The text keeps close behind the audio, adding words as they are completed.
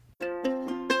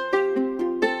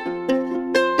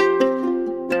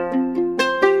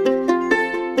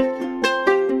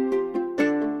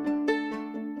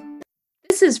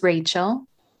is Rachel.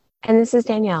 And this is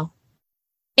Danielle.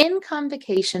 In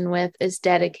Convocation With is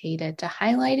dedicated to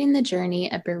highlighting the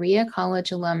journey of Berea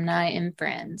College alumni and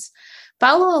friends.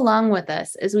 Follow along with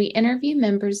us as we interview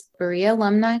members of the Berea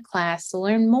alumni class to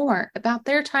learn more about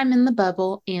their time in the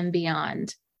bubble and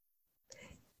beyond.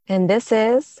 And this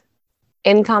is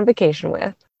In Convocation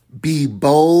With. Be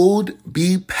bold,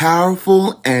 be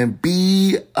powerful, and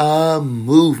be a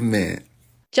movement.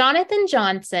 Jonathan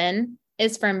Johnson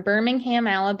is from Birmingham,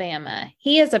 Alabama.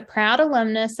 He is a proud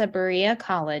alumnus of Berea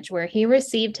College, where he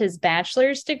received his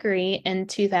bachelor's degree in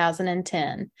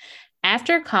 2010.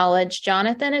 After college,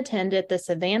 Jonathan attended the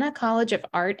Savannah College of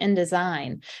Art and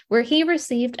Design, where he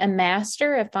received a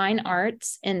Master of Fine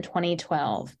Arts in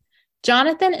 2012.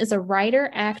 Jonathan is a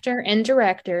writer, actor, and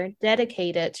director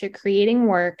dedicated to creating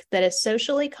work that is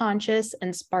socially conscious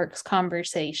and sparks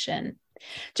conversation.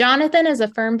 Jonathan is a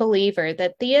firm believer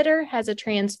that theater has a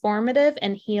transformative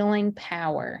and healing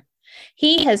power.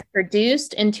 He has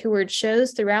produced and toured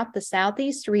shows throughout the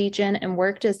Southeast region and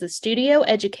worked as the studio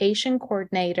education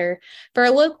coordinator for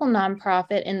a local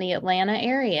nonprofit in the Atlanta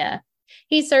area.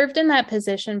 He served in that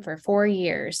position for 4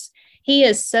 years. He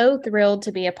is so thrilled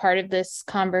to be a part of this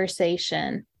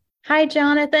conversation. Hi,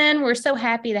 Jonathan. We're so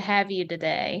happy to have you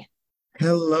today.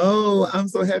 Hello. I'm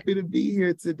so happy to be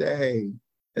here today.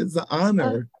 It's an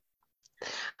honor.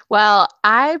 Well,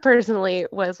 I personally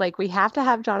was like, we have to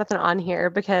have Jonathan on here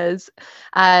because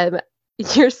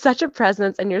you're such a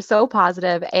presence and you're so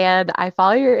positive, and I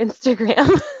follow your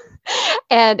Instagram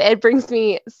and it brings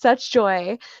me such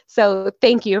joy. So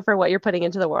thank you for what you're putting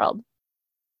into the world.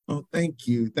 Oh, thank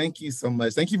you. Thank you so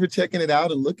much. Thank you for checking it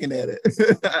out and looking at it.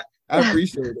 I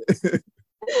appreciate it.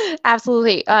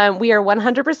 Absolutely. We are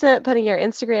 100% putting your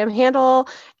Instagram handle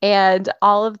and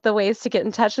all of the ways to get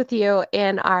in touch with you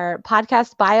in our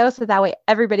podcast bio, so that way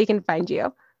everybody can find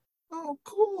you. Oh,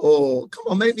 cool. Come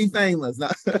on, make me famous.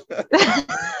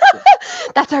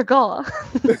 That's our goal.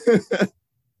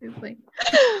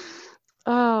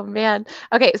 Oh, man.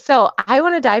 Okay, so I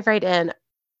want to dive right in.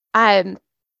 I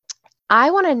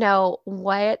want to know,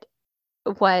 what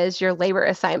was your labor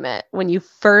assignment when you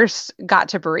first got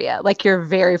to Berea, like your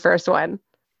very first one?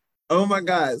 Oh my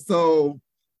God. So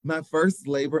my first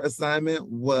labor assignment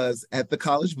was at the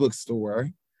college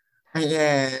bookstore,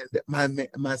 and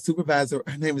my supervisor,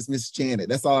 her name is Miss Janet.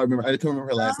 That's all I remember. I can't remember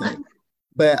her last name,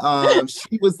 but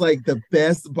she was like the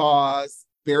best boss,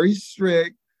 very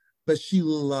strict, but she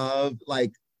loved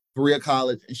like Berea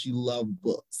College and she loved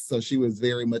books. So she was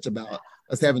very much about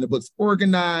us having the books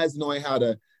organized, knowing how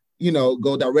to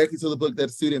go directly to the book that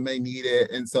the student may need it.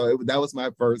 And so that was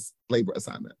my first labor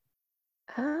assignment.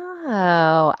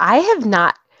 Oh, I have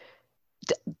not.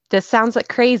 This sounds like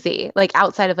crazy. Like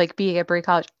outside of like being at Berea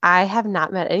College, I have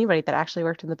not met anybody that actually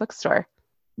worked in the bookstore.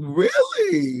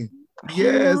 Really?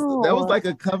 Yes. That was like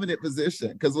a covenant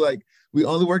position because like we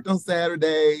only worked on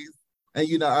Saturdays,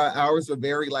 and our hours were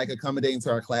very like accommodating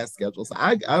to our class schedule. So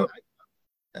I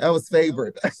was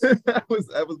favored. I was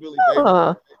really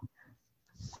favored.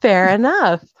 Fair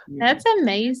enough. That's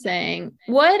amazing.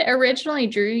 What originally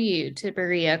drew you to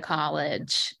Berea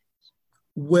College?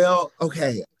 Well,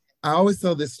 okay. I always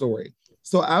tell this story.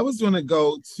 So I was going to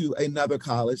go to another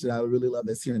college that I really love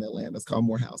that's here in Atlanta. It's called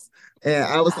Morehouse. And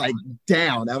I was like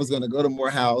down. I was going to go to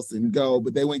Morehouse and go,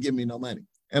 but they wouldn't give me no money.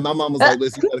 And my mom was like,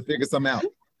 listen, you got to figure something out.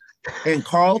 And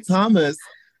Carl Thomas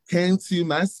came to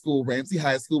my school, Ramsey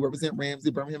High School, represent Ramsey,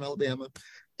 Birmingham, Alabama.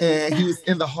 And he was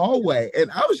in the hallway, and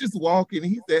I was just walking,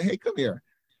 and he said, hey, come here.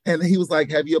 And he was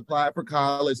like, have you applied for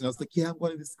college? And I was like, yeah, I'm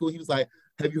going to this school. He was like,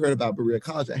 have you heard about Berea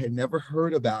College? I had never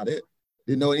heard about it,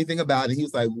 didn't know anything about it. He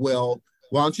was like, well,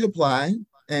 why don't you apply?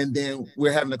 And then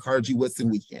we're having a Carter G. Woodson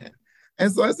weekend.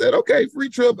 And so I said, okay, free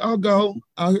trip, I'll go.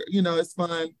 It's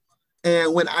fun.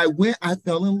 And when I went, I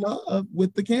fell in love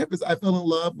with the campus. I fell in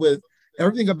love with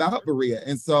everything about Berea.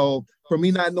 And so for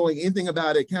me not knowing anything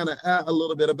about it, kind of a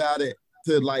little bit about it,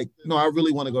 to like, no, I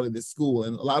really want to go to this school.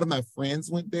 And a lot of my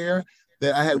friends went there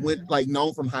that I had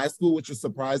known from high school, which was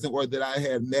surprising, or that I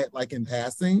had met like in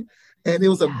passing. And it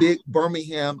was a big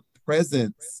Birmingham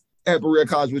presence at Berea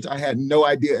College, which I had no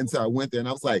idea until I went there. And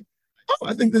I was like, oh,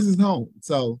 I think this is home.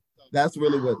 So that's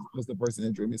really what was the person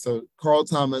that drew me. So Carl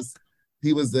Thomas,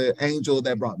 he was the angel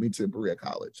that brought me to Berea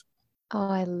College. Oh,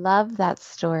 I love that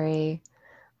story.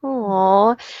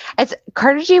 Oh, it's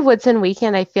Carter G. Woodson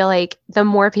weekend. I feel like the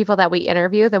more people that we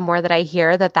interview, the more that I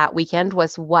hear that weekend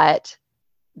was what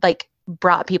like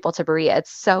brought people to Berea. It's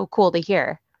so cool to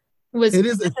hear. It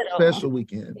is a special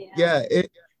weekend. Yeah, it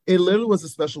literally was a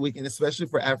special weekend, especially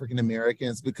for African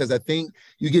Americans, because I think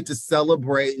you get to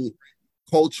celebrate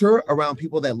culture around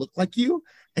people that look like you,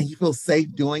 and you feel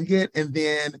safe doing it. And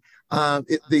then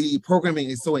The programming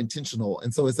is so intentional,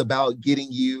 and so it's about getting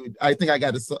you. I think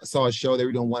I saw a show they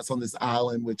were doing once on this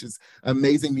island, which is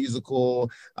amazing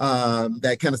musical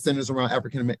that kind of centers around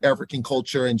African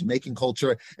culture and Jamaican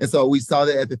culture. And so we saw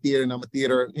that at the theater, and I'm a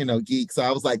theater, geek, so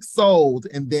I was like sold.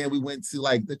 And then we went to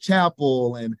like the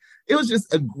chapel, and it was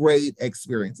just a great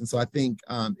experience. And so I think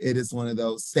it is one of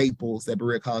those staples that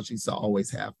Berea College used to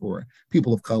always have for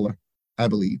people of color, I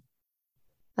believe.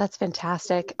 That's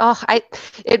fantastic. Oh,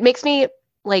 it makes me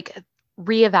like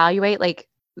reevaluate like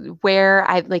where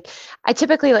I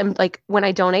typically am like when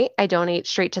I donate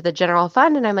straight to the general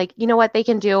fund, and I'm like, you know what, they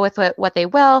can do with what they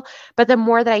will. But the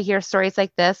more that I hear stories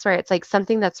like this, where it's like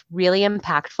something that's really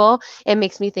impactful, it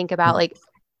makes me think about like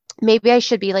maybe I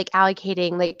should be like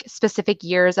allocating like specific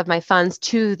years of my funds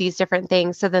to these different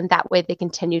things, so then that way they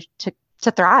continue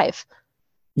to thrive.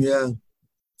 Yeah.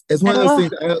 It's one of those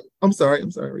things. I'm sorry,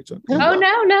 Rachel.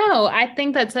 Oh, no. I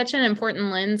think that's such an important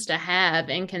lens to have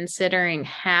in considering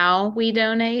how we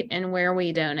donate and where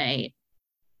we donate.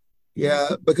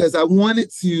 Yeah, because I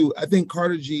think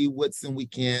Carter G. Woodson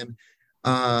Weekend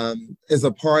is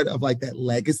a part of like that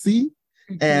legacy.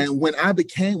 Mm-hmm. And when I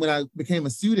became a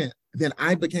student, then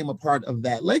I became a part of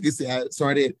that legacy. I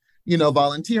started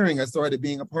volunteering. I started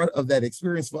being a part of that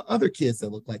experience for other kids that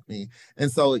look like me.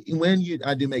 And so when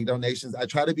I do make donations, I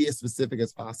try to be as specific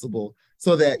as possible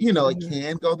so that, it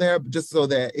can go there, but just so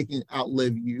that it can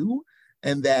outlive you,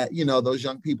 and that, those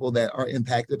young people that are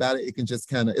impacted about it, it can just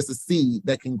it's a seed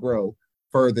that can grow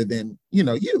further than,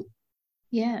 you.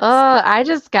 Yeah. Oh, I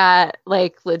just got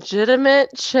like legitimate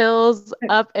chills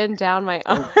up and down my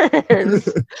arms.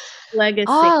 Legacy.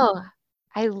 Oh,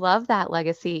 I love that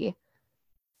legacy.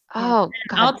 Oh,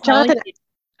 God. I'll tell Jonathan, you.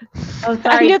 Oh, sorry.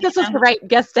 I knew this was the right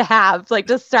guest to have, like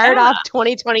to start off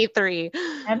 2023.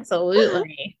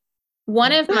 Absolutely.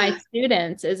 One of my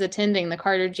students is attending the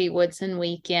Carter G. Woodson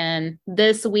Weekend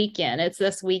this weekend. It's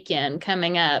this weekend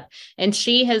coming up. And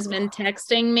she has been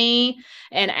texting me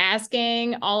and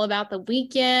asking all about the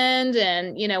weekend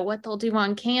and, what they'll do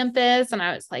on campus. And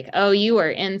I was like, oh, you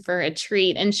are in for a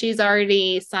treat. And she's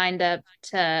already signed up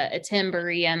to attend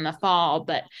Berea in the fall,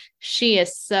 but she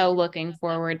is so looking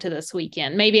forward to this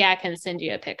weekend. Maybe I can send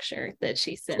you a picture that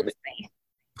she sends me.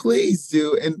 Please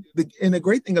do. And the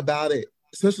great thing about it,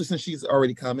 especially since she's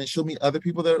already coming, she'll meet other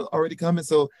people that are already coming.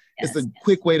 So it's a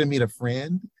quick way to meet a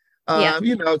friend.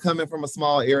 Coming from a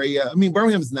small area. I mean,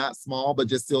 Birmingham's not small, but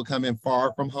just still coming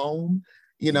far from home.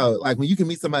 Like when you can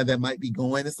meet somebody that might be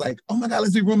going, it's like, oh my God,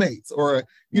 let's be roommates. Or,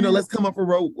 let's come up for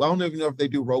road. Well, I don't even know if they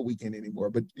do road weekend anymore,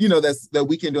 but that's the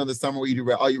weekend during the summer where you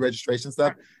do all your registration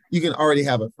stuff. You can already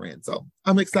have a friend. So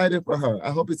I'm excited for her.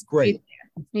 I hope it's great.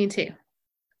 Me too.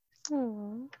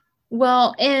 Aww.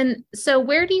 Well, and so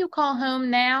where do you call home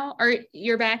now? Or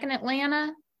you're back in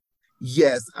Atlanta?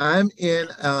 Yes, I'm in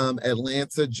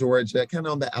Atlanta, Georgia, kind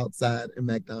of on the outside in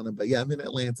McDonough. But yeah, I'm in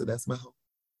Atlanta. That's my home.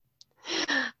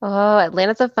 Oh,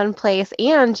 Atlanta's a fun place.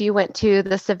 And you went to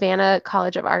the Savannah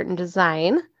College of Art and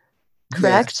Design,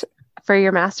 correct? Yes. For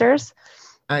your master's?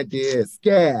 I did.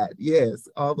 SCAD, yes,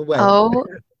 all the way. Oh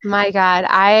my God.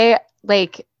 I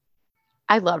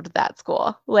loved that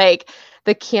school. Like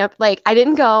the camp, like I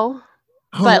didn't go,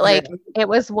 but like it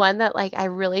was one that like I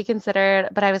really considered,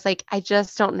 but I was like, I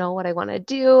just don't know what I want to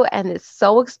do. And it's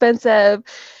so expensive.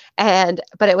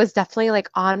 But it was definitely like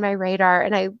on my radar.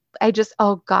 And I just,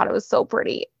 oh God, it was so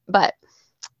pretty. But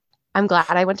I'm glad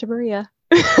I went to Berea.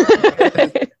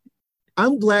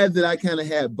 I'm glad that I kind of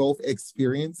had both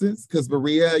experiences, because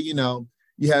Berea,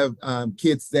 you have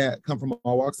kids that come from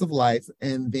all walks of life.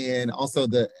 And then also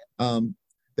the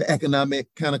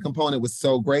economic kind of component was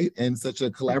so great and such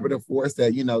a collaborative force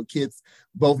that, kids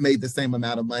both made the same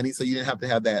amount of money. So you didn't have to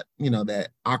have that, that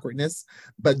awkwardness.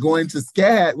 But going to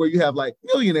SCAD, where you have like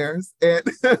millionaires and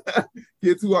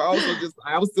kids who are also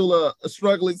I was still a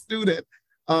struggling student.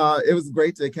 It was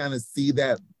great to kind of see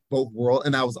that both worlds.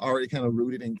 And I was already kind of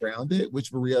rooted and grounded,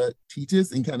 which Berea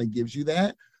teaches and kind of gives you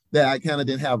that I kind of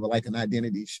didn't have like an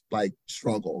identity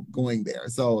struggle going there.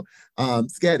 So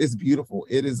SCAD is beautiful.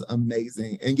 It is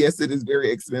amazing. And yes, it is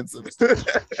very expensive.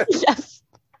 Yes,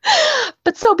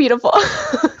 but so beautiful.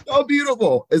 So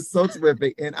beautiful. It's so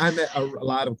terrific. And I met a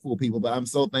lot of cool people, but I'm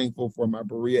so thankful for my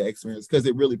Berea experience because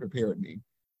it really prepared me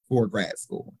for grad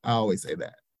school. I always say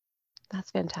that.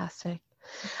 That's fantastic.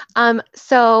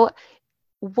 So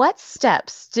what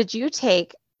steps did you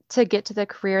take to get to the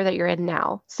career that you're in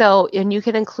now? So, and you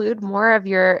can include more of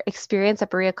your experience at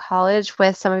Berea College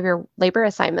with some of your labor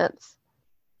assignments.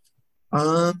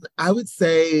 I would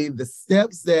say the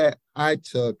steps that I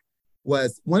took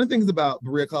was one of the things about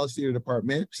Berea College Theater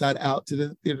Department. Shout out to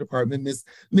the theater department,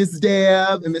 Miss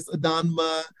Deb and Miss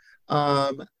Adanma.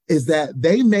 is that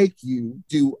they make you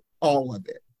do all of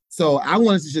it. So I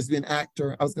wanted to just be an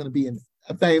actor. I was going to be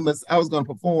famous. I was going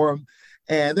to perform.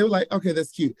 And they were like, okay,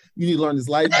 that's cute. You need to learn this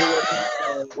light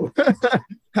board,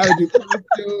 how to do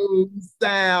costumes,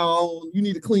 sound. You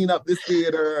need to clean up this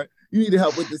theater. You need to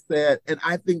help with this set. And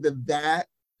I think that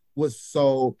was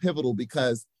so pivotal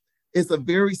because it's a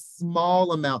very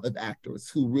small amount of actors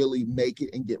who really make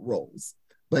it and get roles.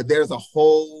 But there's a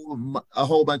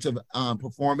whole bunch of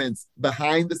performance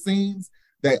behind the scenes.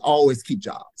 They always keep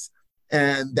jobs.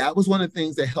 And that was one of the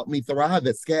things that helped me thrive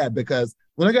at SCAD, because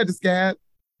when I got to SCAD,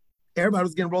 everybody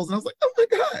was getting roles and I was like, oh my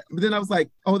God. But then I was like,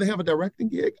 oh, they have a directing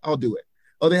gig? I'll do it.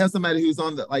 Oh, they have somebody who's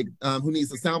on who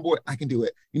needs a soundboard? I can do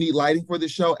it. You need lighting for the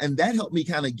show? And that helped me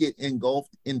kind of get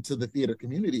engulfed into the theater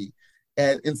community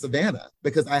in Savannah,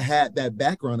 because I had that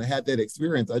background, I had that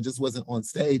experience. I just wasn't on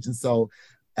stage. And so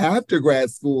after grad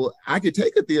school, I could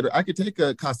take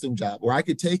a costume job, or I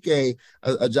could take a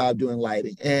job doing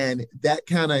lighting. And that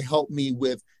kind of helped me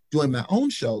with doing my own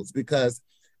shows, because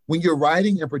when you're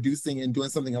writing and producing and doing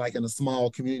something like in a small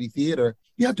community theater,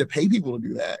 you have to pay people to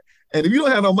do that. And if you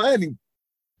don't have no money,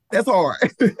 that's hard.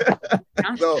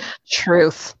 So,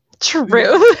 Truth.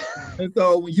 And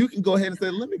so when you can go ahead and say,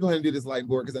 let me go ahead and do this light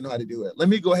board because I know how to do it. Let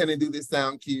me go ahead and do this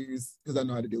sound cues because I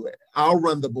know how to do it. I'll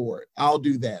run the board. I'll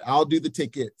do that. I'll do the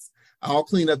tickets. I'll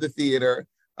clean up the theater.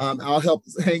 I'll help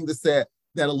hang the set.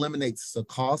 That eliminates the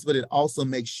cost, but it also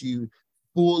makes you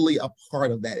fully a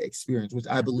part of that experience, which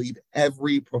I believe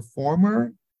every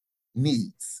performer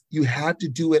needs. You have to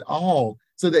do it all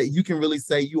so that you can really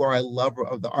say you are a lover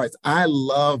of the arts. I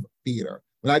love theater.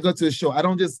 When I go to a show,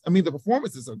 the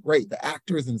performances are great. The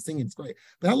actors and the singing is great.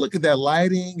 But I look at that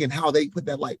lighting and how they put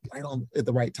that light right on at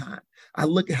the right time. I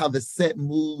look at how the set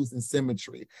moves in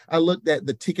symmetry. I looked at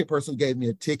the ticket person who gave me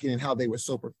a ticket and how they were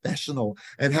so professional,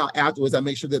 and how afterwards I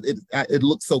make sure that it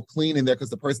looks so clean in there because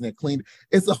the person that cleaned,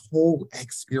 it's a whole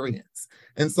experience.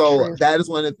 And so that is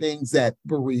one of the things that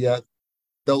Berea,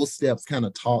 those steps kind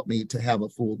of taught me to have a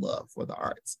full love for the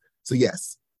arts. So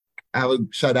yes, I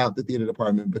would shout out the theater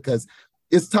department because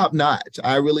it's top notch.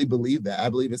 I really believe that. I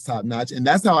believe it's top notch. And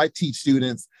that's how I teach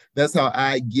students. That's how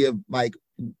I give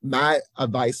my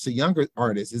advice to younger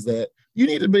artists, is that you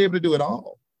need to be able to do it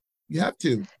all. You have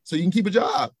to, so you can keep a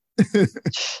job.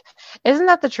 Isn't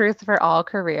that the truth for all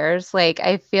careers? Like,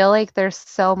 I feel like there's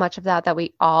so much of that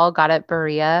we all got at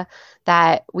Berea,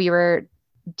 that we were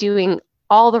doing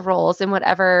all the roles in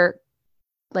whatever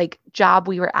job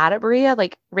we were at Berea.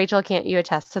 Like, Rachel, can't you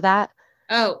attest to that?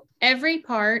 Oh, every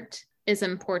part is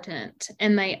important,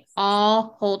 and they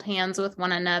all hold hands with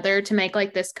one another to make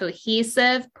this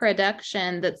cohesive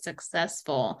production that's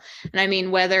successful. And I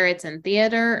mean, whether it's in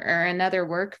theater or another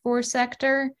workforce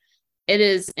sector, it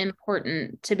is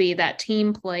important to be that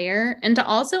team player, and to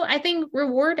also, I think,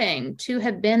 rewarding to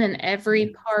have been in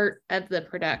every part of the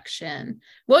production.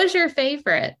 What was your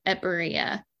favorite at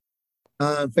Berea?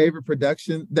 Favorite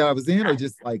production that I was in, or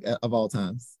just of all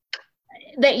times?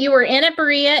 That you were in at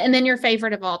Berea, and then your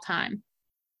favorite of all time.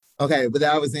 Okay, but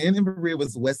that I was in Berea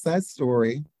was West Side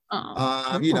Story.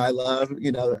 I love,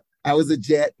 I was a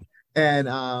Jet, and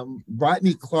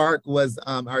Rodney Clark was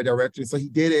our director. So he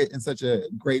did it in such a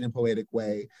great and poetic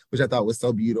way, which I thought was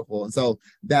so beautiful. And so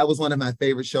that was one of my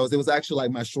favorite shows. It was actually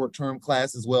my short-term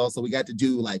class as well. So we got to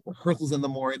do rehearsals in the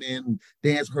morning,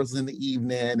 dance rehearsals in the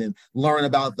evening, and learn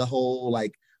about the whole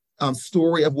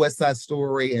story of West Side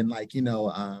Story. And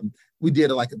we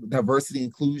did a diversity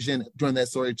inclusion during that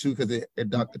story too, because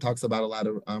it talks about a lot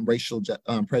of racial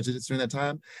prejudice during that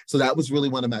time. So that was really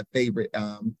one of my favorite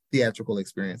theatrical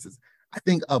experiences. I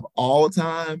think of all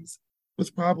times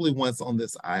was probably Once on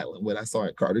This Island, when I saw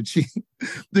it Carter G,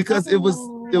 because it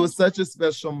was such a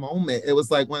special moment. It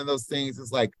was one of those things.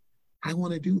 It's I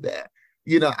want to do that.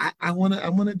 I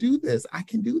want to do this. I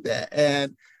can do that.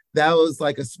 And that was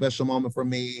a special moment for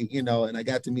me, and I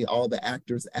got to meet all the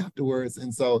actors afterwards.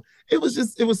 And so it was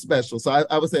special. So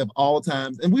I would say of all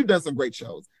times, and we've done some great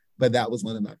shows, but that was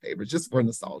one of my favorites, just for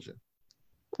nostalgia.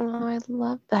 Oh, I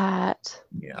love that.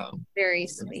 Yeah. Very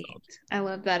sweet. I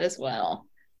love that as well.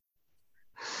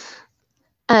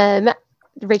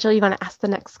 Rachel, you want to ask the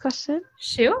next question?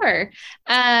 Sure.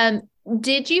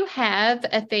 Did you have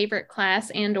a favorite class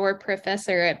and or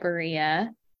professor at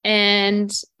Berea?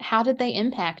 And how did they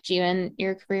impact you in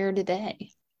your career today?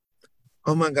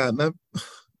 Oh my God.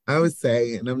 I would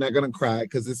say, and I'm not going to cry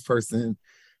because this person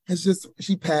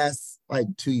she passed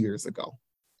 2 years ago.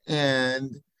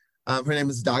 And her name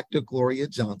is Dr. Gloria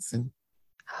Johnson.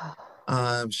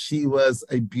 She was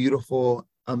a beautiful,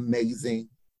 amazing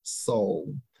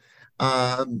soul.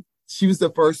 She was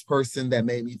the first person that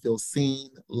made me feel seen,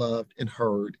 loved, and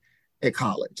heard at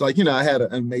college. Like, I had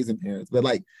an amazing parents, but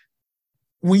like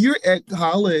when you're at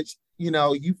college,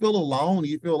 you feel alone.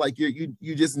 You feel like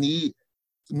you just need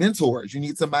mentors. You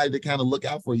need somebody to kind of look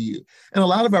out for you. And a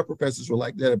lot of our professors were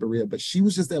like that at Berea, but she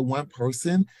was just that one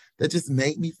person that just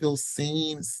made me feel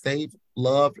seen, safe,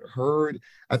 loved, heard.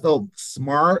 I felt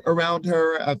smart around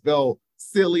her. I felt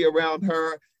silly around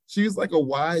her. She was like a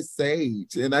wise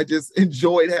sage. And I just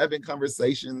enjoyed having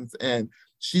conversations. And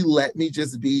she let me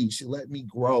just be. She let me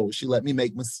grow. She let me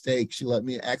make mistakes. She let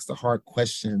me ask the hard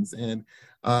questions. And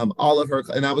all of her,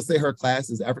 and I would say her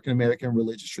classes, African American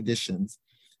Religious Traditions,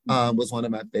 was one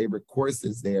of my favorite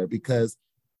courses there because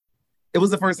it was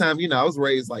the first time, I was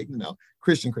raised like,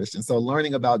 Christian. So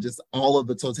learning about just all of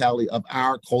the totality of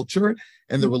our culture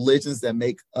and the religions that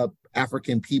make up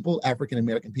African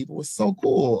American people was so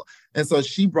cool. And so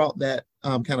she brought that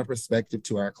kind of perspective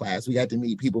to our class. We got to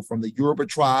meet people from the Yoruba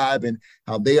tribe and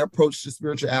how they approach the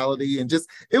spirituality, and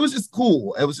it was just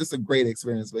cool. It was just a great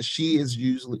experience. But she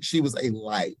was a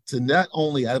light to not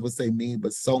only, I would say, me,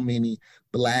 but so many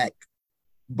Black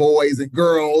boys and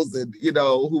girls and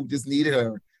who just needed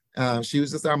her. She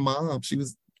was just our mom. She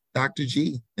was Dr.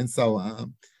 G. And so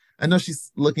I know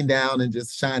she's looking down and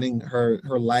just shining her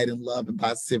light and love and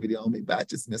positivity on me, but I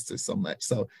just missed her so much.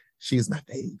 So she's my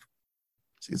fave.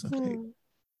 She's my fave.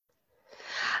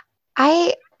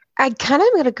 I kind of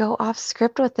am going to go off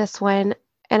script with this one,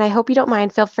 and I hope you don't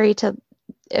mind. Feel free to,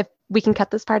 if we can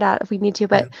cut this part out if we need to,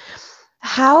 but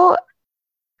how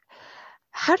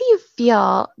do you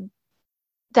feel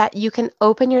that you can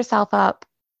open yourself up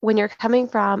when you're coming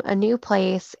from a new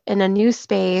place in a new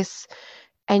space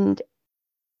and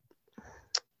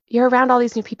you're around all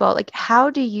these new people? Like, how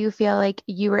do you feel like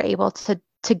you were able to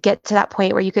get to that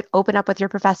point where you could open up with your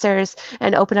professors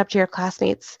and open up to your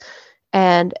classmates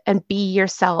and be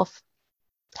yourself?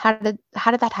 How did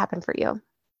that happen for you?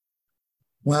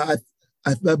 Well,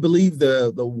 I believe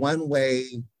the one way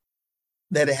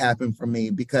that it happened for me,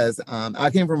 because I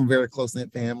came from a very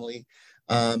close-knit family.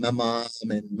 My mom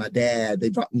and my dad, they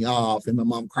dropped me off, and my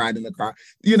mom cried in the car.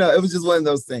 It was just one of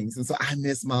those things. And so I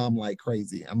miss mom like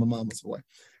crazy. I'm a mama's boy.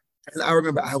 And I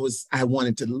remember I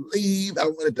wanted to leave. I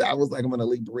was like, I'm going to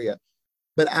leave Berea.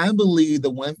 But I believe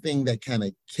the one thing that kind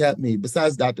of kept me,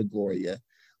 besides Dr. Gloria,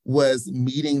 was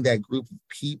meeting that group of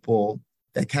people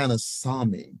that kind of saw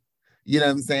me. You know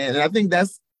what I'm saying? And I think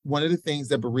that's one of the things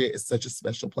that Berea is such a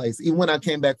special place. Even when I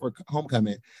came back for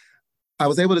homecoming, I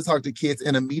was able to talk to kids,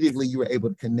 and immediately you were able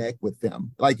to connect with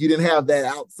them. Like, you didn't have that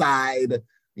outside,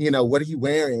 what are you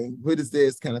wearing? What is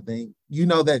this kind of thing?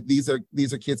 That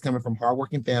these are kids coming from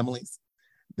hardworking families,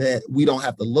 that we don't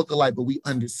have to look alike, but we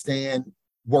understand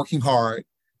working hard,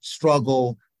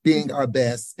 struggle, being our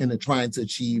best, and trying to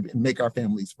achieve and make our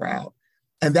families proud.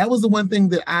 And that was the one thing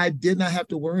that I did not have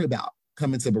to worry about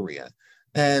coming to Berea.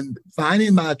 And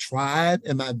finding my tribe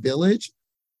and my village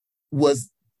was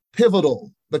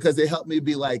pivotal, because it helped me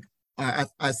be like,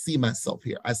 I see myself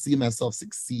here. I see myself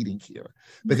succeeding here,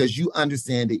 because you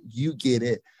understand it, you get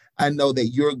it. I know that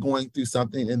you're going through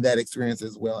something in that experience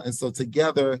as well. And so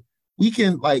together we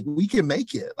can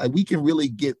make it. Like, we can really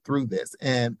get through this.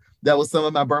 And that was some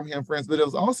of my Birmingham friends, but it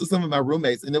was also some of my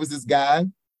roommates. And there was this guy,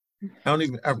 I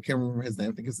can't remember his name.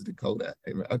 I think it's Dakota.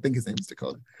 I think his name is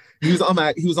Dakota. He was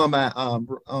on my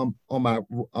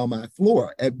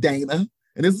floor at Dana.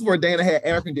 And this is where Dana had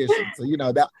air conditioning. So,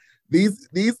 that these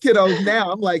kiddos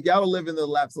now, I'm like, y'all live in the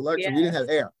laps of luxury. We didn't have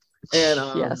air. And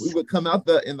we would come out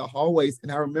in the hallways.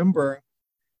 And I remember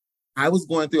I was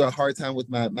going through a hard time with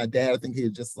my dad. I think he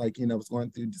had just was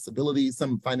going through disability,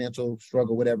 some financial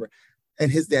struggle, whatever.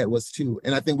 And his dad was too.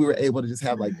 And I think we were able to just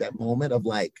have like that moment of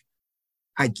like,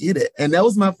 I get it. And that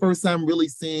was my first time really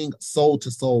seeing soul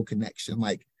to soul connection.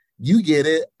 Like, you get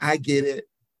it. I get it.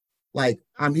 Like,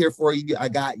 I'm here for you. I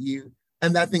got you.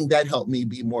 And I think that helped me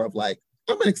be more of like,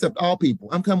 I'm going to accept all people.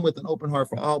 I'm coming with an open heart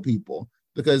for all people,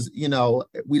 because,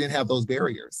 we didn't have those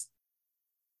barriers.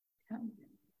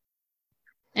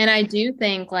 And I do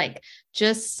think like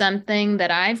just something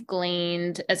that I've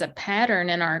gleaned as a pattern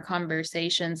in our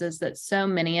conversations is that so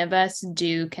many of us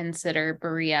do consider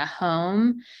Berea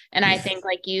home. And I think,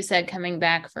 like you said, coming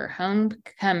back for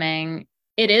homecoming,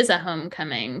 it is a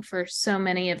homecoming for so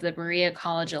many of the Berea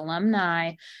College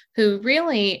alumni who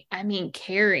really,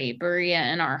 carry Berea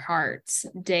in our hearts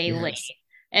daily. Yes.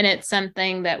 And it's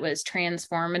something that was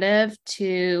transformative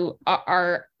to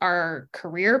our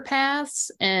career paths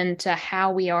and to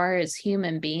how we are as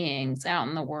human beings out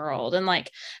in the world. And like,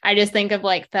 I just think of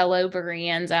like fellow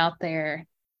Bereans out there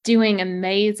doing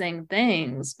amazing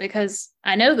things because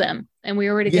I know them and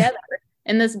we were together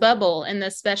in this bubble, in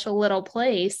this special little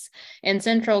place in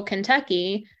central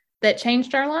Kentucky that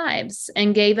changed our lives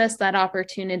and gave us that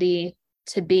opportunity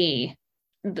to be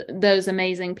those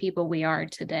amazing people we are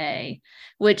today.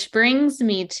 Which brings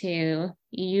me to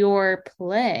your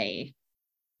play,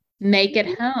 Make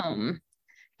It Home.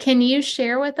 Can you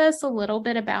share with us a little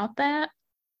bit about that?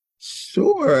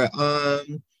 Sure.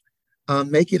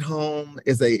 Make It Home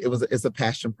is a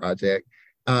passion project.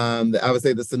 I would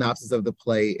say the synopsis of the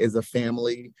play is a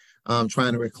family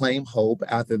trying to reclaim hope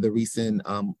after the recent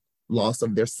loss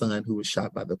of their son who was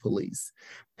shot by the police.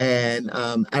 And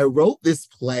I wrote this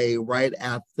play right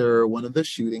after one of the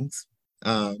shootings.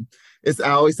 I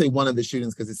always say one of the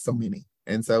shootings because it's so many.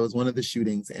 And so it was one of the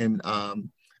shootings. And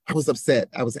I was upset.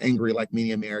 I was angry like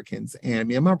many Americans. And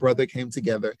me and my brother came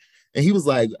together and he was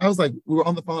like, we were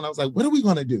on the phone. I was like, what are we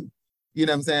going to do? You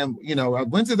know what I'm saying? You know, I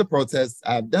went to the protests.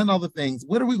 I've done all the things.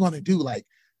 What are we going to do? Like,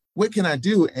 what can I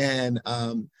do? And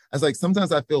I was like,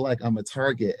 sometimes I feel like I'm a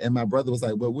target. And my brother was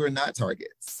like, well, we're not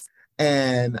targets.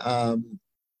 And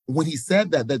when he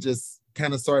said that, that just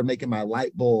kind of started making my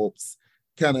light bulbs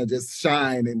kind of just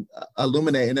shine and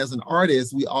illuminate. And as an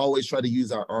artist, we always try to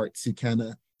use our art to kind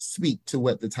of speak to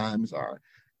what the times are.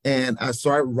 And I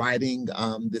started writing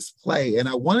this play, and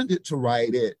I wanted to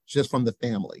write it just from the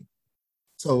family.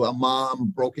 So a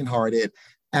mom, brokenhearted,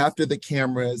 after the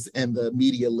cameras and the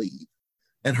media leave,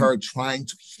 and her trying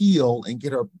to heal and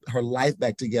get her life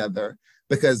back together.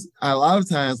 Because a lot of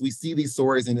times we see these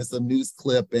stories and it's a news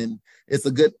clip and it's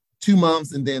a good 2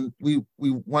 months and then we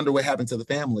wonder what happened to the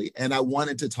family. And I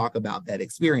wanted to talk about that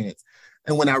experience.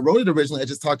 And when I wrote it originally, I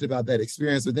just talked about that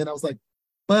experience. But then I was like,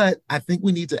 but I think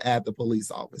we need to add the police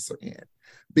officer in,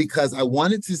 because I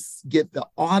wanted to get the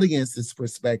audience's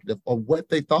perspective of what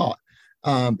they thought.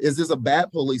 Is this a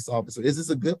bad police officer? Is this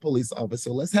a good police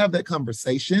officer? Let's have that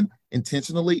conversation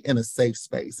intentionally in a safe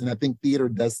space. And I think theater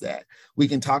does that. We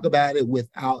can talk about it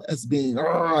without us being,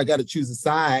 oh, I got to choose a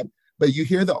side. But you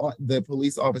hear the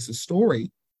police officer's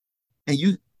story and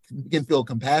you can feel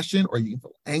compassion, or you can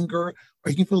feel anger, or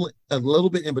you can feel a little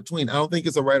bit in between. I don't think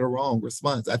it's a right or wrong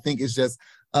response. I think it's just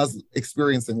us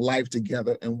experiencing life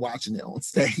together and watching it on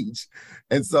stage.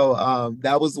 And so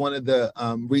that was one of the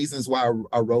reasons why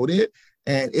I wrote it.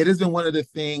 And it has been one of the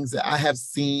things that I have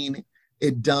seen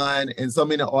it done in so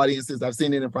many audiences. I've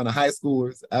seen it in front of high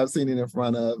schoolers. I've seen it in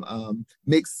front of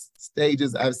mixed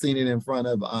stages. I've seen it in front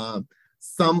of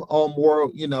some or more,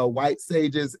 white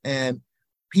stages. And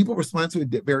people respond to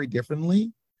it very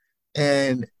differently.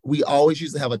 And we always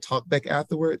used to have a talk back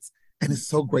afterwards. And it's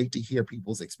so great to hear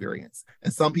people's experience.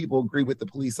 And some people agree with the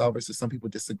police officer, some people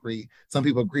disagree. Some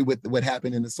people agree with what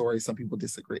happened in the story, some people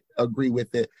agree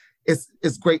with it.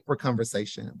 It's great for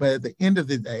conversation. But at the end of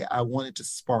the day, I wanted to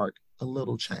spark a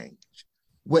little change.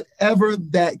 Whatever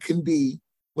that can be,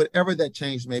 whatever that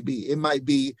change may be. It might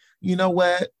be, you know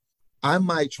what? I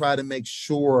might try to make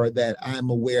sure that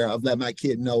I'm aware of, that my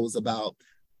kid knows about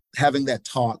having that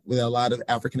talk that a lot of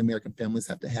African-American families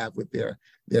have to have with their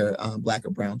Black or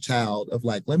brown child, of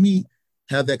like, let me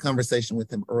have that conversation with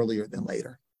them earlier than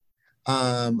later.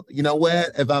 You know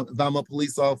what, if I'm a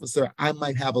police officer, I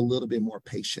might have a little bit more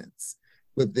patience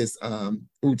with this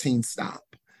routine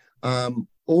stop.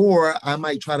 Or I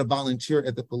might try to volunteer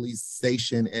at the police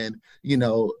station and,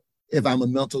 if I'm a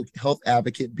mental health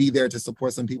advocate, be there to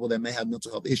support some people that may have mental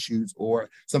health issues, or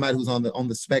somebody who's on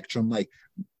the spectrum. Like,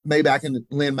 maybe I can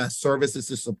lend my services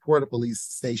to support a police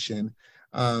station.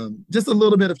 Just a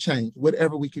little bit of change,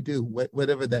 whatever we could do,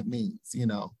 whatever that means,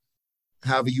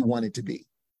 however you want it to be.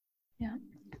 Yeah.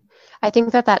 I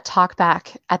think that talk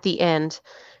back at the end,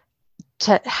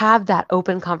 to have that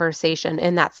open conversation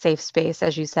in that safe space,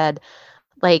 as you said,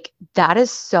 like, that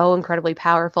is so incredibly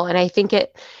powerful. And I think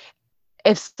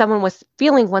if someone was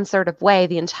feeling one sort of way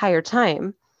the entire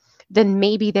time, then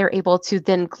maybe they're able to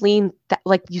then glean that,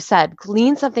 like you said,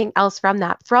 glean something else from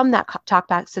that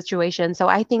talkback situation. So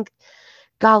I think,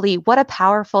 golly, what a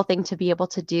powerful thing to be able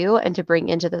to do and to bring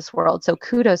into this world. So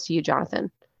kudos to you,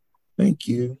 Jonathan. Thank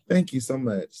you. Thank you so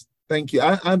much. Thank you.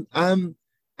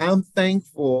 I'm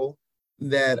thankful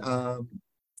that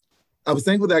I was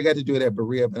thankful that I got to do it at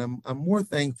Berea, but I'm more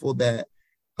thankful that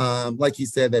like you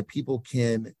said, that people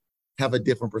can have a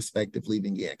different perspective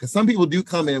leaving in. Because some people do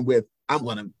come in with, I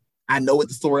know what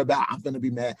the story about, I'm going to be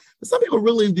mad. But some people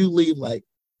really do leave like,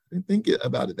 I didn't think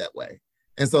about it that way.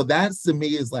 And so that to me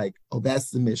is like, oh, that's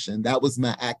the mission. That was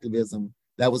my activism.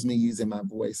 That was me using my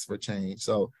voice for change.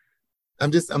 So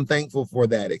I'm thankful for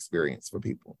that experience for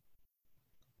people.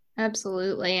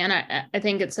 Absolutely. And I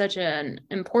think it's such an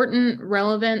important,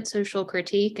 relevant social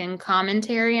critique and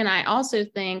commentary. And I also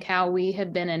think how we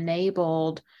have been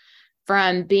enabled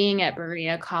from being at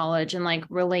Berea College and like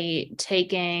really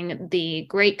taking the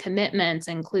great commitments,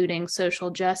 including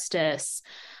social justice,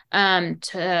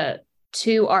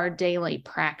 to our daily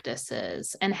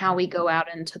practices and how we go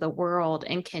out into the world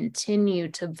and continue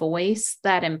to voice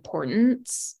that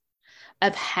importance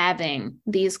of having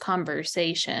these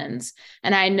conversations.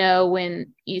 And I know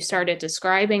when you started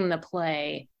describing the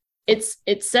play, it's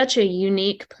such a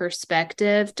unique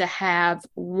perspective to have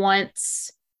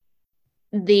once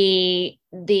the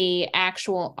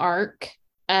actual arc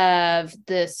of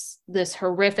this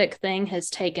horrific thing has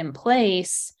taken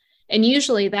place, and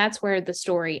usually that's where the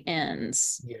story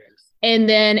ends. Yes. And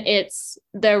then it's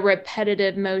the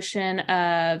repetitive motion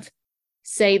of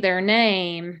say their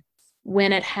name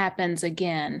when it happens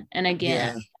again and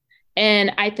again. Yeah.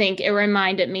 And I think it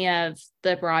reminded me of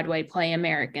the Broadway play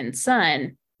American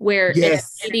Son, where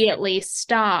Yes. it immediately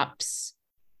stops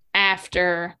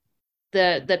after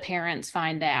the parents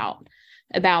find out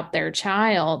about their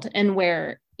child, and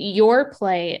where your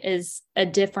play is a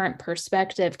different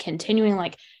perspective, continuing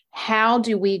like, how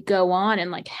do we go on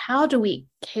and like, how do we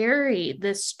carry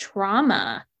this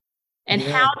trauma? And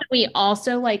how do we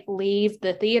also like leave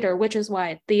the theater, which is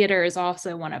why theater is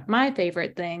also one of my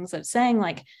favorite things of saying,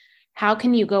 like, how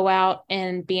can you go out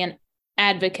and be an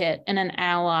advocate and an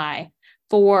ally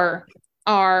for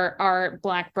our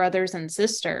Black brothers and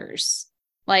sisters?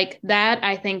 Like that,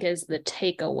 I think, is the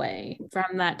takeaway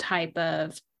from that type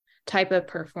of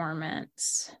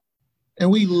performance.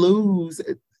 And we lose,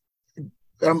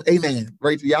 amen,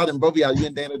 right? Y'all didn't, both of y'all, you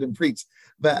and Dana didn't preach,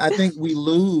 but I think we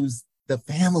lose the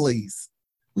families.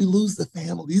 We lose the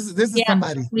families. This is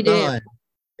somebody's son.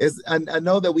 I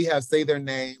know that we have say their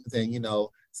names and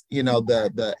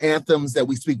the anthems that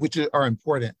we speak, which are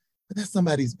important, but that's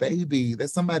somebody's baby.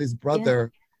 That's somebody's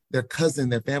brother, their cousin,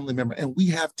 their family member, and we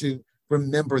have to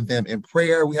remember them in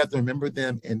prayer. We have to remember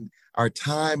them in our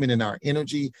time and in our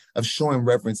energy of showing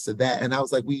reverence to that. And I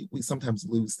was like, we sometimes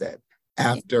lose that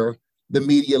after the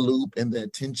media loop and the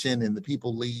attention and the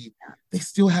people leave. They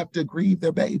still have to grieve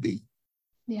their baby.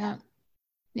 Yeah.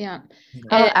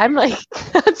 I'm like,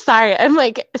 I'm sorry. I'm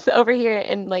like over here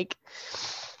and like,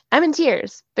 I'm in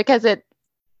tears because I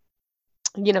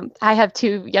have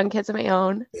 2 young kids of my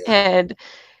own, and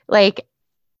like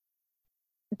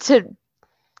to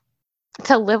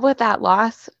live with that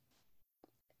loss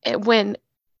when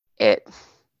it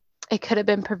could have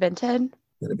been prevented.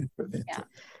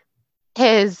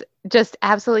 Is just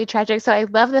absolutely tragic. So I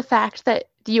love the fact that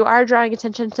you are drawing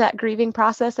attention to that grieving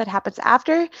process that happens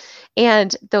after,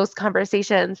 and those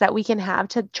conversations that we can have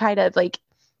to try to like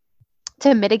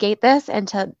to mitigate this and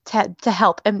to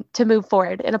help and to move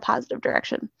forward in a positive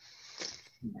direction.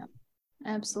 Yeah,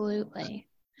 absolutely.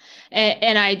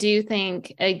 And I do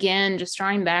think, again, just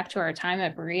drawing back to our time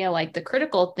at Berea, like the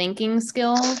critical thinking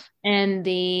skills and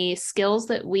the skills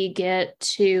that we get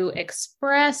to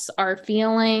express our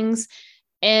feelings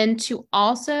and to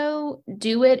also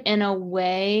do it in a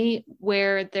way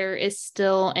where there is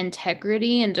still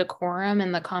integrity and decorum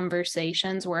in the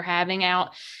conversations we're having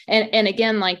out. And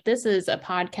again, like this is a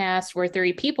podcast, we're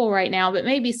 3 people right now, but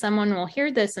maybe someone will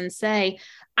hear this and say,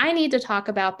 I need to talk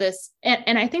about this.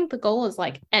 And I think the goal is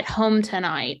like at home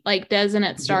tonight. Like, doesn't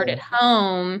it start at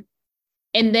home?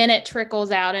 And then it trickles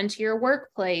out into your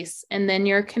workplace and then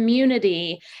your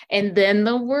community and then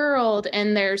the world.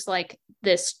 And there's like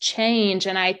this change.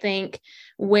 And I think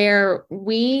where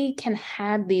we can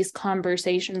have these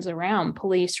conversations around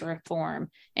police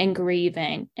reform and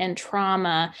grieving and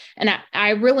trauma. And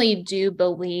I really do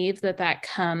believe that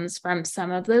comes from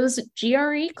some of those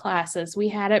GRE classes we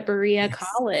had at Berea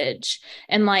College.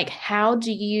 And like, how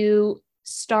do you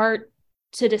start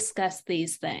to discuss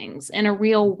these things in a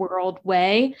real world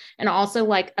way, and also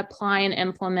like apply and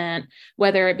implement,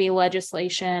 whether it be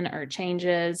legislation or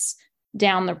changes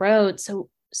down the road, so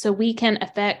we can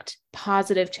affect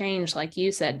positive change, like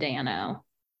you said, Dano.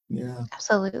 Yeah,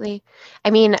 absolutely. I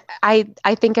mean, I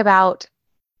think about,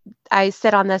 I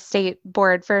sit on the state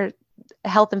board for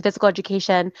health and physical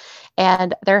education,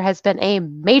 and there has been a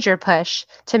major push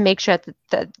to make sure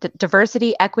that the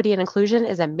diversity, equity, and inclusion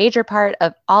is a major part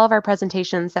of all of our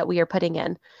presentations that we are putting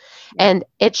in. And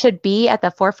it should be at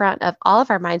the forefront of all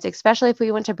of our minds, especially if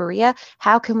we went to Berea.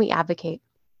 How can we advocate?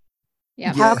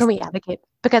 How can we advocate?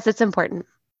 Because it's important.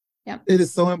 Yeah, it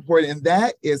is so important. And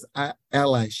that is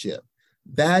allyship.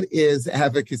 That is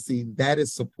advocacy. That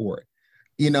is support.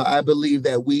 I believe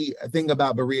that I think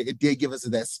about Berea, it did give us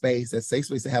that space, that safe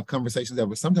space to have conversations that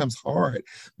were sometimes hard,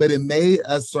 but it made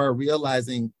us start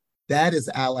realizing That is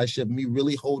allyship, me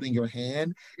really holding your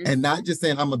hand and not just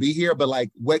saying, I'm gonna be here, but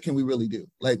like, what can we really do?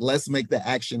 Like, let's make the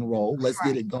action roll. Let's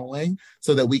get it going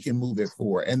so that we can move it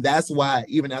forward. And that's why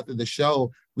even after the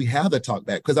show, we have the talk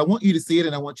back, because I want you to see it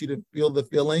and I want you to feel the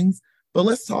feelings, but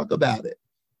let's talk about it.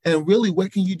 And really,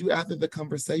 what can you do after the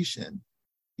conversation?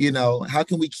 You know, how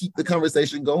can we keep the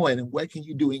conversation going? And what can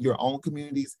you do in your own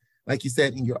communities, like you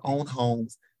said, in your own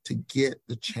homes, to get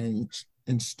the change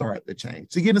and start the change,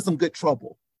 to get in some good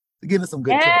trouble, to get in some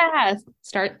good trouble.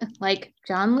 Start, like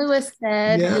John Lewis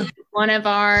said, one of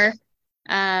our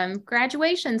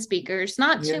graduation speakers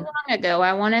not too long ago.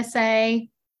 I want to say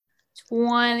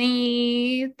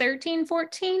 2013,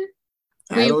 14.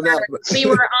 We were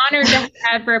honored to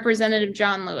have Representative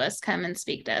John Lewis come and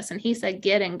speak to us, and he said,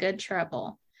 get in good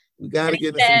trouble. We got to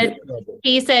get in some good trouble.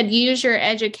 He said, use your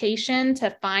education to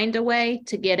find a way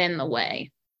to get in the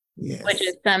way, which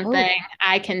is something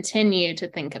I continue to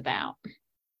think about.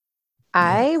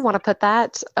 I want to put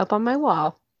that up on my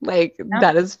wall. Like,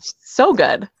 that is so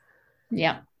good.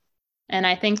 Yeah. And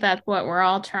I think that's what we're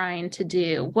all trying to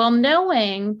do. Well,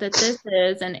 knowing that this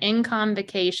is an In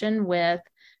Convocation with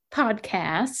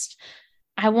podcast,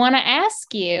 I want to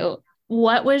ask you,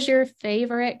 what was your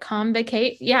favorite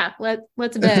convocation? Yeah,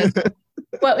 let's vote.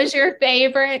 What was your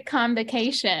favorite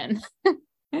convocation?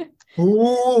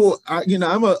 Oh,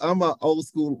 I'm a old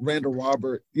school Randall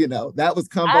Robert. That was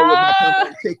combo with my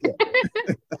combo ticket.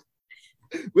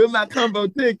 With my combo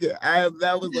ticket,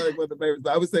 that was like one of the favorites.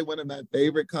 But I would say one of my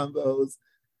favorite combos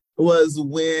was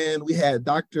when we had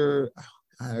Dr.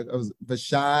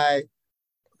 Vashai.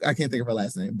 I can't think of her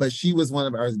last name, but she was one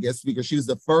of our guest speakers. She was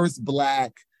the first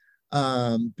Black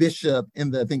bishop in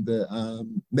the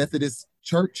Methodist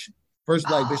Church, first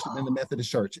Black bishop in the Methodist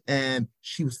Church, and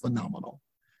she was phenomenal.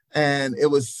 And it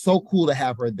was so cool to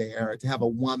have her there, to have a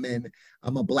woman,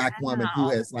 a Black woman who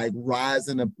has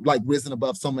risen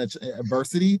above so much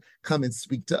adversity, come and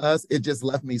speak to us. It just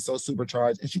left me so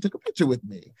supercharged. And she took a picture with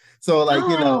me. So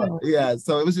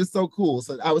so it was just so cool.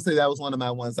 So I would say that was one of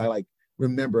my ones I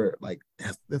remember,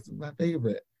 that's my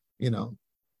favorite,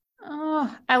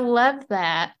 Oh, I love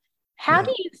that. How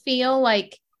do you feel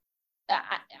like,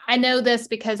 I know this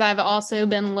because I've also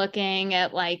been looking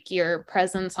at your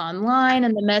presence online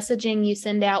and the messaging you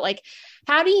send out.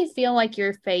 How do you feel like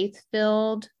your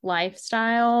faith-filled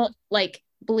lifestyle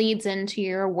bleeds into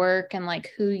your work and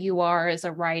who you are as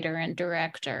a writer and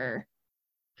director?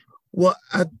 Well,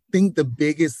 I think the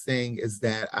biggest thing is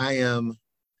that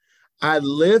I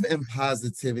live in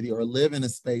positivity, or live in a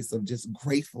space of just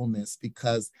gratefulness,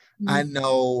 because I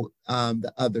know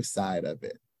the other side of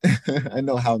it. I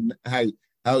know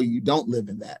how you don't live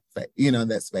in that,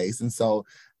 that space. And so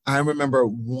I remember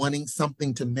wanting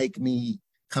something to make me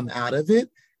come out of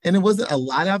it. And it wasn't a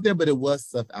lot out there, but it was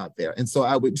stuff out there. And so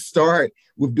I would start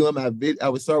with doing my I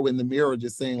would start in the mirror,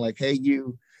 just saying hey,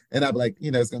 you. And I'd be like,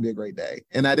 it's going to be a great day.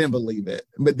 And I didn't believe it.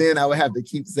 But then I would have to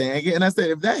keep saying it. And I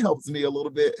said, if that helps me a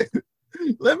little bit,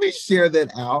 let me share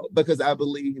that out, because I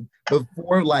believe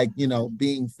before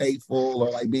being faithful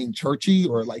or being churchy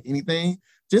or anything,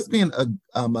 just being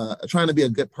trying to be a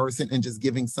good person and just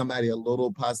giving somebody a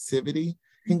little positivity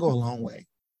can go a long way.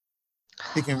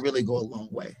 It can really go a long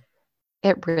way.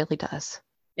 It really does.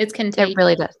 It's contagious. It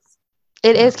really does.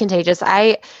 It is contagious.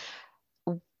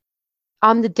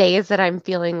 On the days that I'm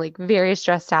feeling very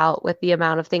stressed out with the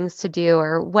amount of things to do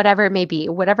or whatever it may be,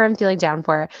 whatever I'm feeling down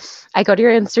for, I go to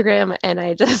your Instagram and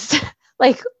I just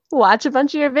watch a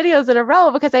bunch of your videos in a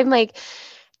row, because I'm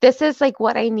this is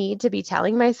what I need to be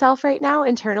telling myself right now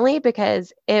internally.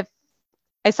 Because if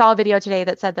I saw a video today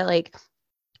that said that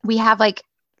we have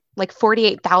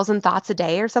 48,000 thoughts a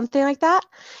day or something like that.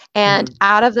 And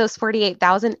out of those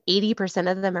 48,000,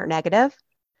 80% of them are negative.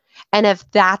 And if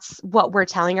that's what we're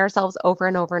telling ourselves over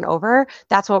and over and over,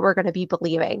 that's what we're going to be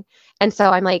believing. And so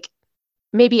I'm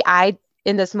maybe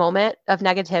in this moment of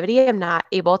negativity, I'm not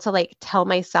able to tell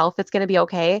myself it's going to be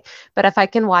okay. But if I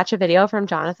can watch a video from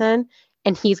Jonathan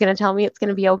and he's going to tell me it's going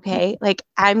to be okay,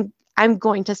 I'm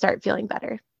going to start feeling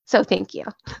better. So thank you.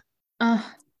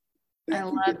 Oh, I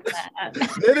love that.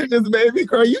 Then it just made me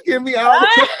cry. You give me all.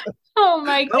 Oh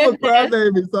my goodness. I'm a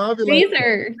crybaby, so I'll be These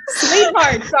are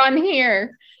sweethearts on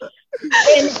here.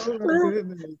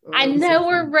 I know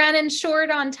we're running short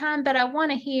on time, but I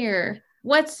want to hear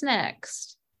what's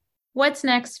next. What's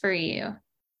next for you?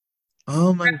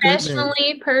 Oh my Professionally,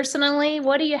 goodness. personally,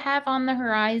 what do you have on the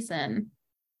horizon?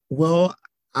 Well,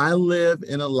 I live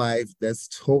in a life that's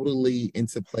totally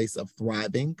into place of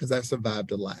thriving, because I've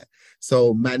survived a lot.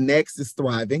 So my next is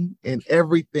thriving in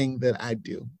everything that I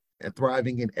do, and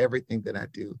thriving in everything that I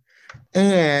do,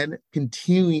 and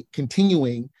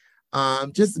continuing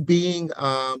just being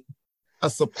a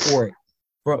support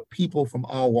for people from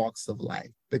all walks of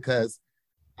life, because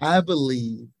I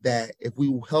believe that if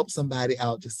we help somebody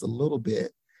out just a little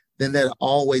bit, then that'll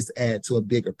always add to a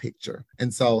bigger picture.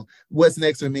 And so what's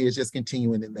next for me is just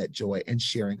continuing in that joy and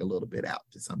sharing a little bit out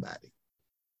to somebody.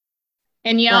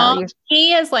 And y'all,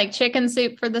 he is like chicken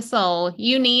soup for the soul.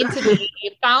 You need to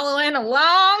be following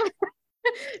along.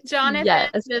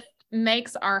 Jonathan just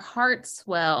makes our hearts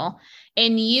swell.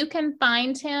 And you can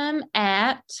find him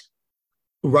at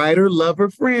Writer Lover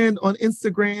Friend on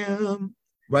Instagram,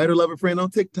 Writer Lover Friend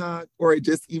on TikTok, or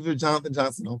just either Jonathan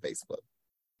Johnson on Facebook.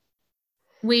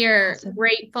 We are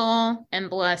grateful and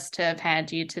blessed to have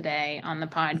had you today on the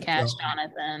podcast,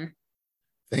 Jonathan.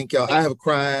 Thank y'all. I have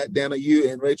cried. Dana, you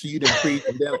and Rachel, you didn't preach.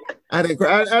 And Dana, I didn't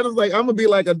cry. I was like, I'm gonna be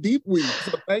like a deep week.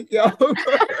 So thank y'all for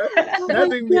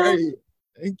having me.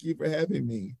 Thank you for having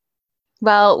me.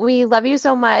 Well, we love you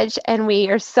so much, and we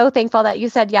are so thankful that you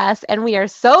said yes, and we are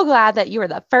so glad that you were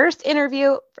the first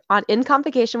interview on In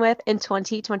Convocation with in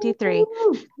 2023.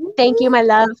 Thank you, my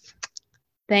love.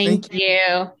 Thank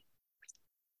you.